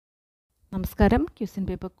നമസ്കാരം. Question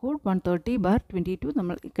paper code 130/22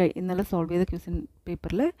 നമ്മൾ ഇന്നലെ സോൾവ് ചെയ്ത ക്വസ്റ്റ്യൻ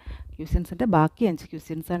പേപ്പറിൽ ക്വസ്റ്റ്യൻസിൻ്റെ ബാക്കി 5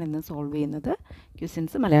 ക്വസ്റ്റ്യൻസാണ് ഇന്ന് സോൾവ് ചെയ്യുന്നത്.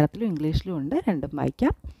 ക്വസ്റ്റ്യൻസ് മലയാളത്തിലും ഇംഗ്ലീഷിലും ഉണ്ട്, രണ്ടും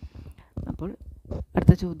വായിക്കാം. അപ്പോൾ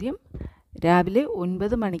അടുത്ത ചോദ്യം, രാവിലെ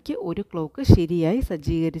 9 മണിക്ക് ഒരു ക്ലോക്ക് ശരിയായി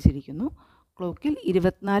സജ്ജീകരിച്ചിരിക്കുന്നു. ക്ലോക്കിൽ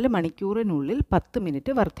 24 മണിക്കൂറിനുള്ളിൽ 10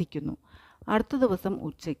 മിനിറ്റ് വർദ്ധിക്കുന്നു. അടുത്ത ദിവസം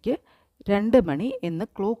ഉച്ചയ്ക്ക് 2 മണി എന്ന്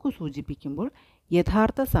ക്ലോക്ക് സൂചിപ്പിക്കുമ്പോൾ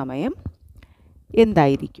യഥാർത്ഥ സമയം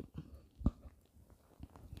എന്തായിരിക്കും?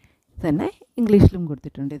 തന്നെ ഇംഗ്ലീഷിലും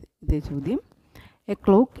കൊടുത്തിട്ടുണ്ട് ഇതേ ചോദ്യം. A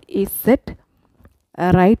clock is set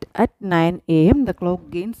right at 9 AM. The clock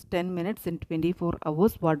gains 10 minutes in 24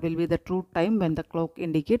 hours. What will be the true time when the clock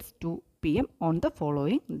indicates 2 PM on the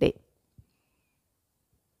following day?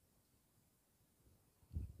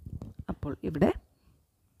 അപ്പോൾ ഇവിടെ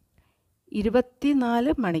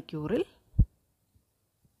 24 മണിക്കൂറിൽ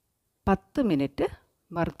 10 മിനിറ്റ്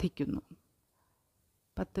വർദ്ധിക്കുന്നു.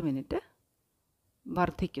 10 മിനിറ്റ്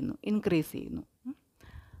വർദ്ധിക്കുന്നു, ഇൻക്രീസ് ചെയ്യുന്നു.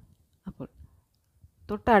 അപ്പോൾ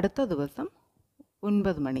തൊട്ടടുത്ത ദിവസം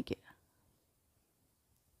 9 മണിക്ക്,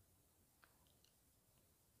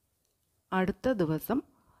 അടുത്ത ദിവസം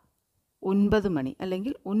 9 മണി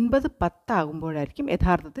അല്ലെങ്കിൽ 9:10 ആകുമ്പോഴായിരിക്കും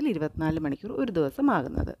യഥാർത്ഥത്തിൽ 24 മണിക്കൂർ ഒരു ദിവസം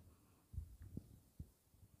ആകുന്നത്.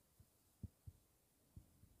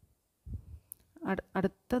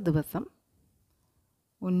 അടുത്ത ദിവസം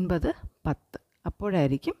 9:10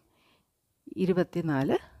 അപ്പോഴായിരിക്കും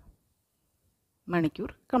 24 മണിക്കൂർ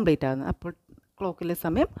കംപ്ലീറ്റ് ആകുന്നത്. അപ്പോൾ ക്ലോക്കിലെ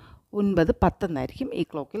സമയം 9:10 എന്നായിരിക്കും ഈ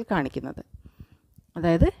ക്ലോക്കിൽ കാണിക്കുന്നത്.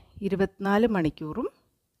 അതായത് 24 മണിക്കൂറും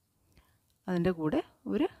അതിൻ്റെ കൂടെ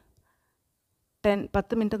ഒരു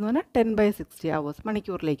 10 മിനിറ്റ് എന്ന് പറഞ്ഞാൽ 10/60 hours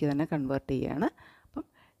മണിക്കൂറിലേക്ക് തന്നെ കൺവേർട്ട് ചെയ്യുകയാണ്. അപ്പം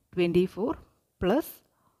 24 +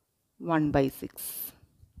 1/6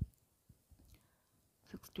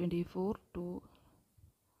 624 to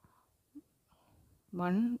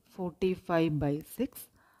 145/6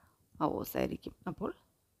 hours ആയിരിക്കും. അപ്പോൾ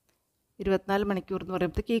 24 മണിക്കൂർ എന്ന്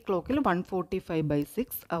പറയുമ്പോഴത്തേക്ക് ഈ ക്ലോക്കിൽ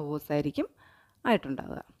 145/6 hours ആയിരിക്കും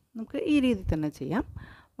ആയിട്ടുണ്ടാവുക. നമുക്ക് ഈ രീതിയിൽ തന്നെ ചെയ്യാം.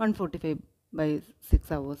 145/6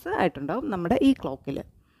 hours ആയിട്ടുണ്ടാവും നമ്മുടെ ഈ ക്ലോക്കിൽ.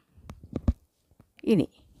 ഇനി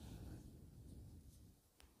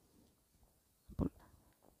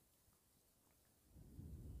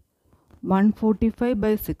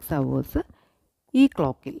 145/6 hours ഈ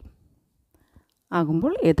ക്ലോക്കിൽ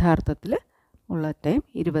ആകുമ്പോൾ യഥാർത്ഥത്തിൽ ഉള്ള ടൈം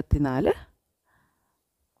 24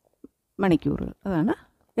 മണിക്കൂറുകൾ. അതാണ്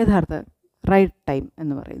യഥാർത്ഥ റൈറ്റ് ടൈം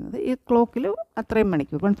എന്ന് പറയുന്നത്. ഈ ക്ലോക്കിൽ അത്രയും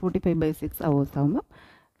മണിക്കൂർ 145/6 hours ആകുമ്പോൾ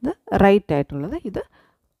ഇത് റൈറ്റ് ആയിട്ടുള്ളത് ഇത്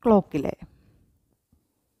ക്ലോക്കിലെ.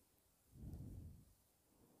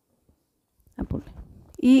 അപ്പോൾ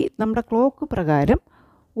ഈ നമ്മുടെ ക്ലോക്ക് പ്രകാരം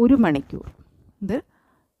 1 മണിക്കൂർ, ഇത്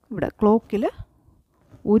ഇവിടെ ക്ലോക്കിൽ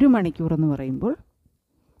 1 മണിക്കൂർ എന്ന് പറയുമ്പോൾ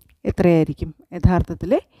എത്രയായിരിക്കും?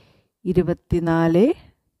 യഥാർത്ഥത്തിൽ 24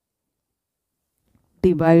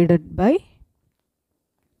 ഡിവൈഡഡ് ബൈ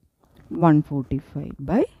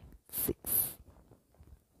 145/6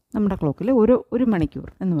 നമ്മുടെ ക്ലോക്കിൽ ഒരു മണിക്കൂർ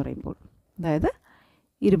എന്ന് പറയുമ്പോൾ, അതായത്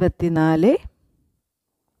 24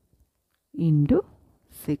 ×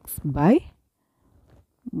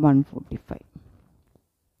 6/145.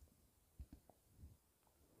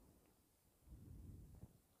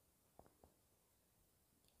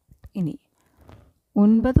 ഇനി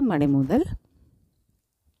 9 മണി മുതൽ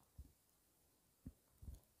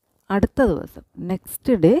അടുത്ത ദിവസം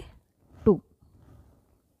നെക്സ്റ്റ് ഡേ 2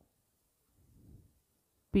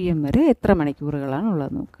 PM വരെ എത്ര മണിക്കൂറുകളാണ്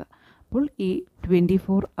ഉള്ളത് നോക്കുക. അപ്പോൾ ഈ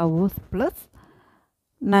 24 hours +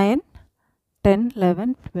 9, 10,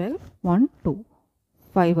 11, 12, 1, 2,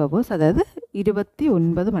 5 hours, അതായത്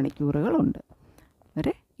 29 മണിക്കൂറുകളുണ്ട്.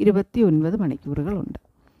 വരെ 29 മണിക്കൂറുകളുണ്ട്.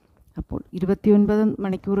 അപ്പോൾ 29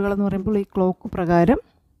 മണിക്കൂറുകളെന്ന് പറയുമ്പോൾ ഈ ക്ലോക്ക് പ്രകാരം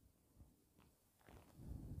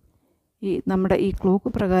നമ്മുടെ ഈ ക്ലോക്ക്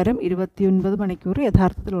പ്രകാരം 29 മണിക്കൂർ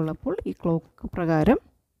യഥാർത്ഥത്തിലുള്ളപ്പോൾ ഈ ക്ലോക്ക് പ്രകാരം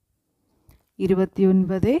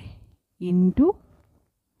 29 ഇൻറ്റു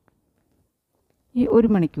ഈ ഒരു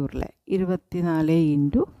മണിക്കൂറിലെ 24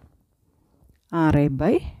 ഇൻറ്റു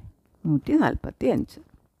 6/145.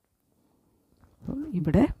 അപ്പോൾ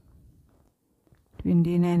ഇവിടെ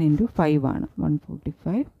 29 ഇൻറ്റു 5 ആണ്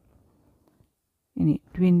 145. ഇനി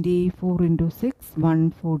 24 ഇൻറ്റു 6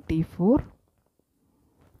 144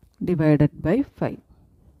 ഡിവൈഡഡ് ബൈ 5.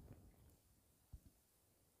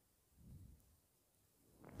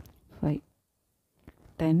 5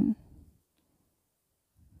 10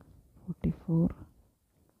 44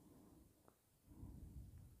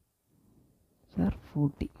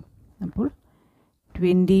 40. അപ്പോൾ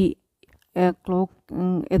 20 ക്ലോക്ക്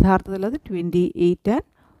യഥാർത്ഥത്തിൽ അത് 28 and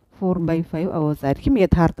 4/5 hours ആയിരിക്കും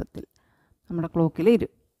യഥാർത്ഥത്തിൽ. നമ്മുടെ ക്ലോക്കിൽ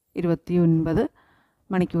 29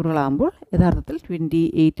 മണിക്കൂറുകളാകുമ്പോൾ യഥാർത്ഥത്തിൽ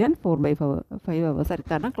 28 and 4/5 hours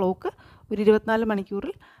ആയിരിക്കും. കാരണം ക്ലോക്ക് ഒരു 24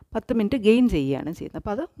 മണിക്കൂറിൽ 10 മിനിറ്റ് ഗെയിൻ ചെയ്യുകയാണ് ചെയ്യുന്നത്.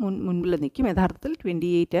 അപ്പോൾ അത് മുൻപിൽ നിൽക്കും. യഥാർത്ഥത്തിൽ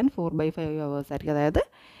 28 and 4/5 hours ആയിരിക്കും. അതായത്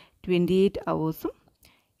 28 hours-ഉം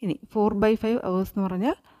ഇനി 4/5 hours എന്ന്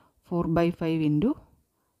പറഞ്ഞാൽ 4/5 ×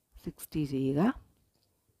 60 ചെയ്യുക,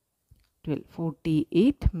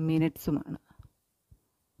 48 മിനിറ്റ്സുമാണ്.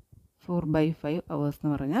 4/5 hours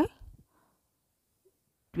എന്ന് പറഞ്ഞാൽ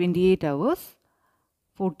 28 hours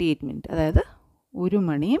 48 മിനിറ്റ്, അതായത് 1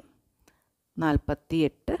 മണിയും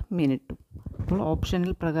 48 മിനിറ്റും. അപ്പോൾ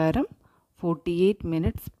ഓപ്ഷനിൽ പ്രകാരം 48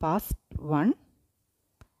 minutes past 1.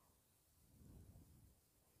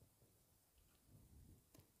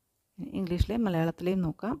 ഇംഗ്ലീഷിലെയും മലയാളത്തിലെയും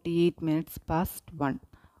നോക്കാം. 48 minutes past 1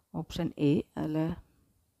 ഓപ്ഷൻ എ. അതിൽ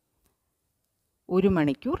 1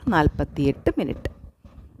 മണിക്കൂർ 48 മിനിറ്റ്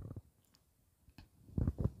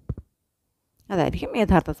അതായിരിക്കും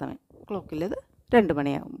യഥാർത്ഥ സമയം. ക്ലോക്കിലത് 2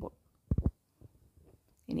 മണിയാകുമ്പോൾ.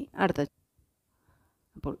 ഇനി അടുത്ത,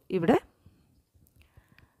 അപ്പോൾ ഇവിടെ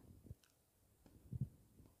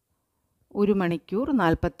 1 മണിക്കൂർ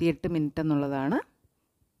 48 മിനിറ്റ് എന്നുള്ളതാണ്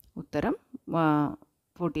ഉത്തരം.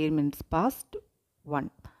 48 minutes past 1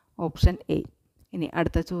 ഓപ്ഷൻ എ. ഇനി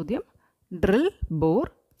അടുത്ത ചോദ്യം, drill, bore,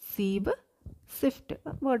 sieve, Swift.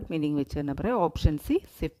 Word meaning വെച്ച് തന്നെ പറയാം. ഓപ്ഷൻ സി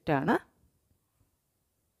സിഫ്റ്റ് ആണ്.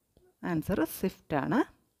 ആൻസർ സിഫ്റ്റ് ആണ്.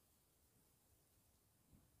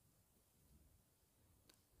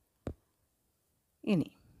 ഇനി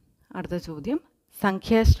അടുത്ത ചോദ്യം,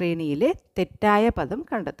 സംഖ്യാശ്രേണിയിലെ തെറ്റായ പദം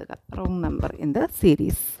കണ്ടെത്തുക. Wrong number in the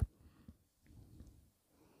series.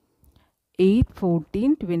 8,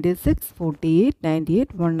 14, 26, 48,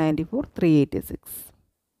 98, 194, 386.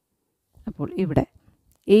 അപ്പോൾ ഇവിടെ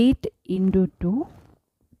 8 × 2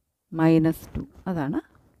 -2 അതാണ്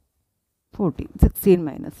 14.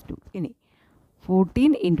 16 - 2. ഇനി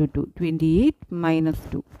 14 × 2 28 -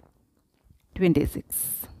 2 26.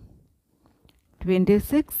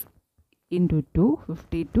 26 × 2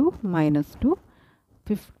 52 - 2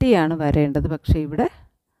 50 ആണ് വരേണ്ടത്. പക്ഷേ ഇവിടെ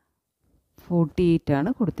 48 ആണ്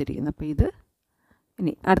കൊടുത്തിരിക്കുന്നത്. അപ്പോൾ ഇത്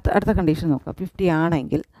ഇനി അടുത്ത കണ്ടീഷൻ നോക്കാം. 50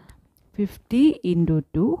 ആണെങ്കിൽ 50 ×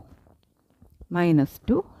 2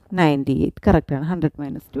 -2 98. കറക്റ്റാണ്.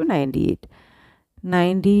 100 - 2 98.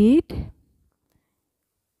 98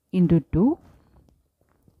 × 2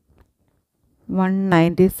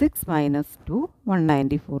 196 - 2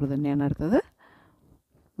 194 തന്നെയാണ് അടുത്തത്.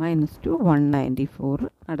 -2 194.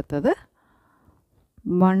 അടുത്തത്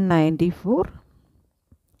 194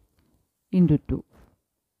 × 2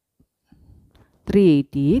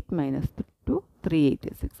 388 - 2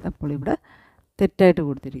 386. അപ്പോൾ ഇവിടെ തെറ്റായിട്ട്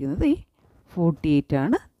കൊടുത്തിരിക്കുന്നത് ഈ 48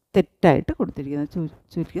 ആണ്. തെറ്റായിട്ട് കൊടുത്തിരിക്കുന്നത്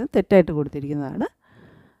ചുരുക്കുന്നത് തെറ്റായിട്ട് കൊടുത്തിരിക്കുന്നതാണ്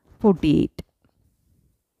 48.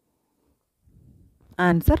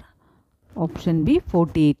 ആൻസർ ഓപ്ഷൻ ബി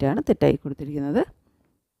 48 ആണ് തെറ്റായി കൊടുത്തിരിക്കുന്നത്.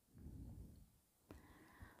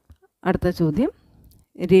 അടുത്ത ചോദ്യം,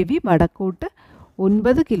 രവി വടക്കോട്ട്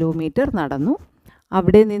 9 കിലോമീറ്റർ നടന്നു.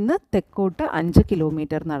 അവിടെ നിന്ന് തെക്കോട്ട് 5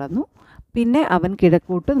 കിലോമീറ്റർ നടന്നു. പിന്നെ അവൻ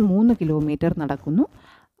കിഴക്കോട്ട് 3 കിലോമീറ്റർ നടക്കുന്നു.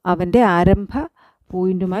 അവൻ്റെ ആരംഭ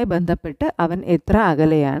പോയിൻറ്റുമായി ബന്ധപ്പെട്ട് അവൻ എത്ര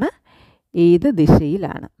അകലെയാണ്? ഏത്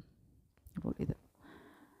ദിശയിലാണ്? അപ്പോൾ ഇത്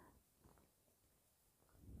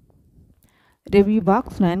Ravi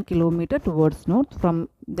walks 9 kilometers towards north. From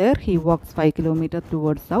there he walks 5 kilometers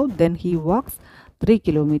towards south. Then he walks 3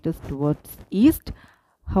 kilometers towards east.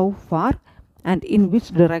 How far and in which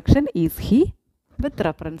direction is he with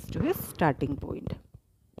reference to his starting point?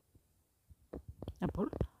 അപ്പോൾ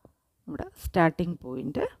ഇവിടെ starting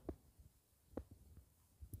point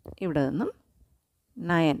ഇവിടെ നിന്നും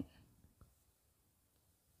 9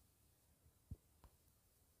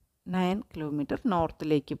 kilometre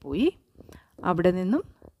നോർത്തിലേക്ക് പോയി. അവിടെ നിന്നും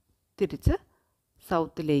തിരിച്ച്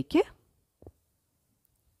സൗത്തിലേക്ക്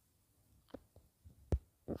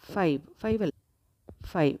 5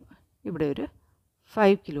 ഇവിടെ ഒരു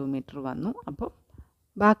 5 കിലോമീറ്റർ വന്നു. അപ്പോൾ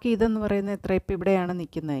ബാക്കി ഇതെന്ന് പറയുന്നത് എത്ര? ഇപ്പോൾ ഇവിടെയാണ്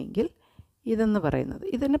നിൽക്കുന്നതെങ്കിൽ ഇതെന്ന് പറയുന്നത്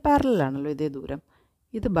ഇതിന് പാരലലാണല്ലോ ഇതേ ദൂരം.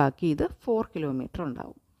 ഇത് ബാക്കി ഇത് 4 കിലോമീറ്റർ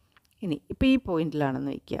ഉണ്ടാവും. ഇനി ഇപ്പോൾ ഈ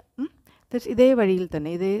പോയിന്റിലാണെന്ന് വയ്ക്കുക. ഇതേ വഴിയിൽ തന്നെ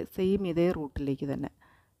ഇതേ റൂട്ടിലേക്ക് തന്നെ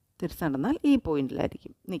തിരിച്ച് നടന്നാൽ ഈ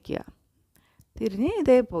പോയിന്റിലായിരിക്കും നിൽക്കുക. തിരിഞ്ഞ്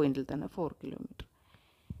ഇതേ പോയിന്റിൽ തന്നെ 4 കിലോമീറ്റർ.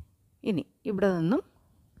 ഇനി ഇവിടെ നിന്നും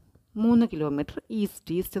 3 കിലോമീറ്റർ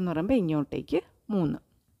ഈസ്റ്റ് എന്ന് പറയുമ്പോൾ ഇങ്ങോട്ടേക്ക് 3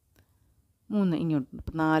 ഇങ്ങോട്ട്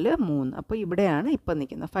 4 3. അപ്പോൾ ഇവിടെയാണ് ഇപ്പം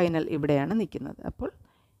നിൽക്കുന്നത്. ഫൈനൽ ഇവിടെയാണ് നിൽക്കുന്നത്. അപ്പോൾ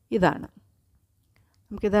ഇതാണ്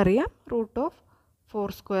നമുക്കിതറിയാം.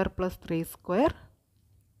 √4² + 3²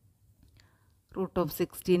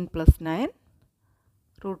 √16 + 9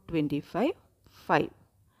 √25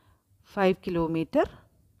 5 കിലോമീറ്റർ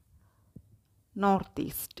നോർത്ത്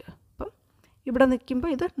ഈസ്റ്റ്. അപ്പം ഇവിടെ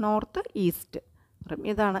നിൽക്കുമ്പോൾ ഇത് നോർത്ത് ഈസ്റ്റ് പറയും.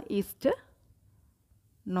 ഇതാണ് ഈസ്റ്റ്,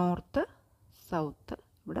 നോർത്ത്, സൗത്ത്,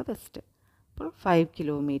 ഇവിടെ വെസ്റ്റ്. അപ്പോൾ 5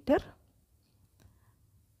 കിലോമീറ്റർ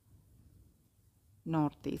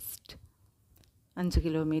നോർത്ത് ഈസ്റ്റ്, 5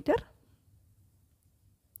 കിലോമീറ്റർ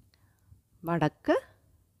വടക്ക്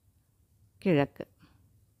കിഴക്ക്.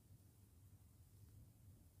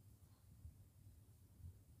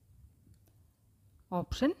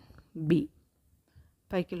 Option B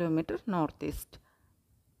 5 kilometre north east,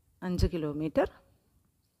 5 kilometre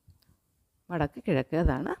വടക്ക് കിഴക്ക്.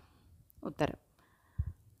 അതാണ് ഉത്തരം.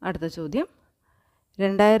 അടുത്ത ചോദ്യം,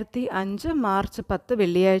 2005 മാർച്ച് 10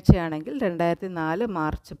 വെള്ളിയാഴ്ചയാണെങ്കിൽ 2004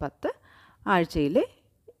 മാർച്ച് 10 ആഴ്ചയിലെ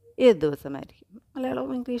ഏത് ദിവസമായിരിക്കും?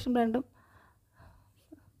 മലയാളവും ഇംഗ്ലീഷും രണ്ടും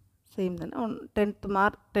സെയിം തന്നെ.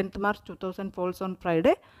 10th March 2000 falls on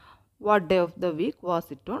Friday. What day of the week was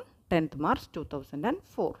it on 10th March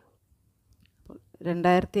 2004? അപ്പോൾ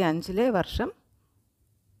 2005 വർഷം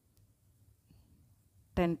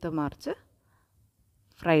 10th മാർച്ച്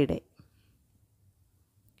ഫ്രൈഡേ.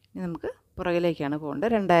 ഇനി നമുക്ക് പുറകിലേക്കാണ്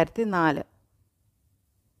പോകേണ്ടത്. 2004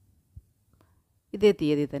 ഇതേ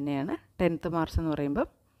തീയതി തന്നെയാണ്. 10th മാർച്ച് എന്ന് പറയുമ്പം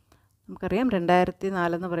നമുക്കറിയാം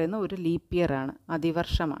 2004 എന്ന് പറയുന്ന ഒരു ലീപ്പ് ഇയർ ആണ്,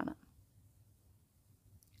 അതിവർഷമാണ്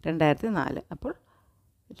 2004. അപ്പോൾ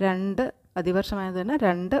 2 അതിവർഷമായത് തന്നെ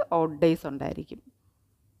 2 ഓഡ് ഡേയ്സ് ഉണ്ടായിരിക്കും.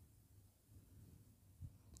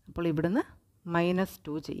 അപ്പോൾ ഇവിടുന്ന്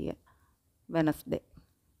 -2 ചെയ്യുക, വെനസ്ഡേ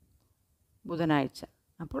ബുധനാഴ്ച.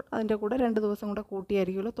 അപ്പോൾ അതിൻ്റെ കൂടെ 2 ദിവസം കൂടെ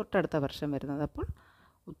കൂട്ടിയായിരിക്കുമല്ലോ തൊട്ടടുത്ത വർഷം വരുന്നത്. അപ്പോൾ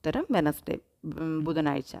ഉത്തരം വെനസ്ഡേ,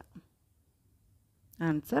 ബുധനാഴ്ച.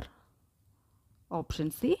 ആൻസർ ഓപ്ഷൻ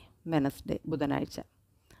സി, വെനസ്ഡേ, ബുധനാഴ്ച.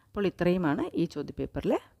 അപ്പോൾ ഇത്രയുമാണ് ഈ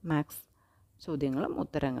ചോദ്യപേപ്പറിലെ മാത്സ് ചോദ്യങ്ങളും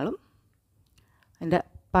ഉത്തരങ്ങളും. അതിൻ്റെ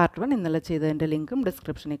പാർട്ട് 1 ഇന്നലെ ചെയ്തതിൻ്റെ ലിങ്കും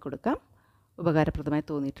ഡിസ്ക്രിപ്ഷനിൽ കൊടുക്കാം. ഉപകാരപ്രദമായി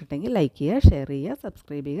തോന്നിയിട്ടുണ്ടെങ്കിൽ ലൈക്ക് ചെയ്യുക, ഷെയർ ചെയ്യുക,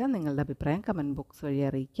 സബ്സ്ക്രൈബ് ചെയ്യുക. നിങ്ങളുടെ അഭിപ്രായം കമൻറ്റ് ബോക്സ് വഴി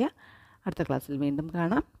അറിയിക്കുക. അടുത്ത ക്ലാസ്സിൽ വീണ്ടും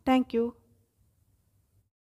കാണാം. Thank you.